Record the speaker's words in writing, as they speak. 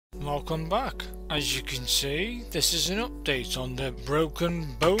Welcome back. As you can see, this is an update on the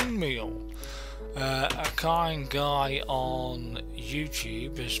broken bone meal. A kind guy on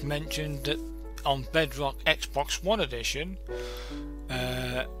YouTube has mentioned that on Bedrock Xbox One Edition,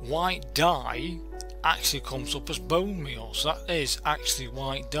 white dye actually comes up as bone meal. So that is actually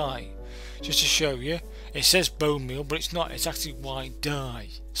white dye. Just to show you, it says bone meal, but it's not. It's actually white dye.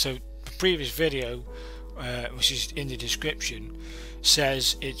 So the previous video, which is in the description,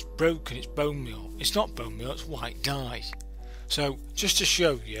 says it's broken, it's bone meal. It's not bone meal, it's white dye. So just to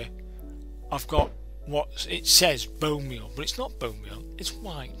show you, I've got what it says bone meal, but it's not bone meal, it's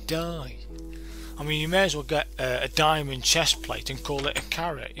white dye. I mean, you may as well get a diamond chest plate and call it a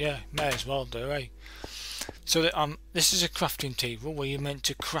carrot. Yeah, may as well do, eh? So that this is a crafting table where you're meant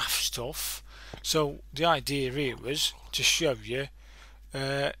to craft stuff. So the idea here was to show you,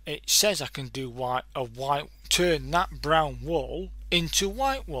 it says I can do turn that brown wool into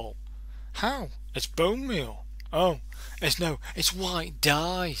white wool. How? It's bone meal. Oh, it's white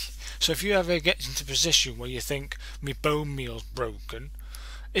dye. So if you ever get into a position where you think my bone meal's broken,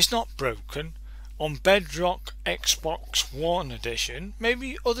 it's not broken. On Bedrock Xbox One Edition,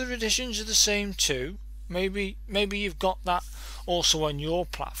 maybe other editions are the same too. Maybe you've got that also on your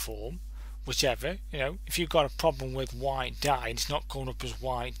platform. Whichever, if you've got a problem with white dye and it's not coming up as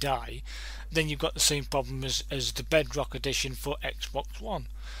white dye, then you've got the same problem as the Bedrock edition for Xbox One.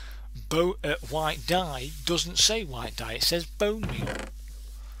 White dye doesn't say white dye, it says bone meal.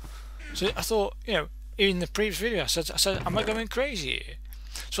 So I thought, in the previous video I said, am I going crazy here?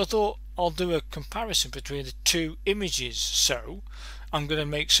 So I thought I'll do a comparison between the two images. So I'm going to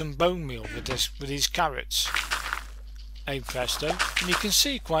make some bone meal with these carrots. Hey presto, and you can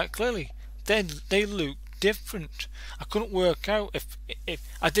see quite clearly they look different. I couldn't work out if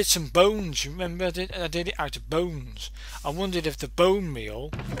I did some bones. You remember I did it out of bones. I wondered if the bone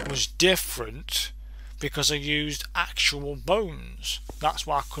meal was different because I used actual bones. That's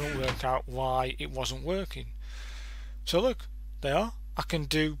why I couldn't work out why it wasn't working. So look, they are. I can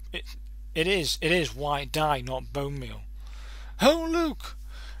do it. It is white dye, not bone meal. Oh look,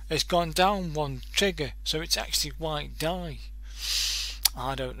 it's gone down one trigger, so it's actually white dye.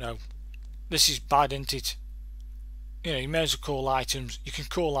 I don't know. This is bad, isn't it? You may as well call items. You can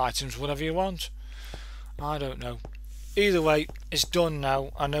call items whatever you want. I don't know. Either way, it's done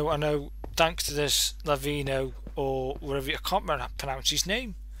now. I know. Thanks to this Lavino or whatever, I can't pronounce his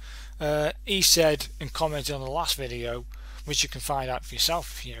name. He said and commented on the last video, which you can find out for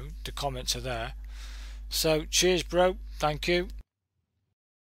yourself. The comments are there. So cheers, bro. Thank you.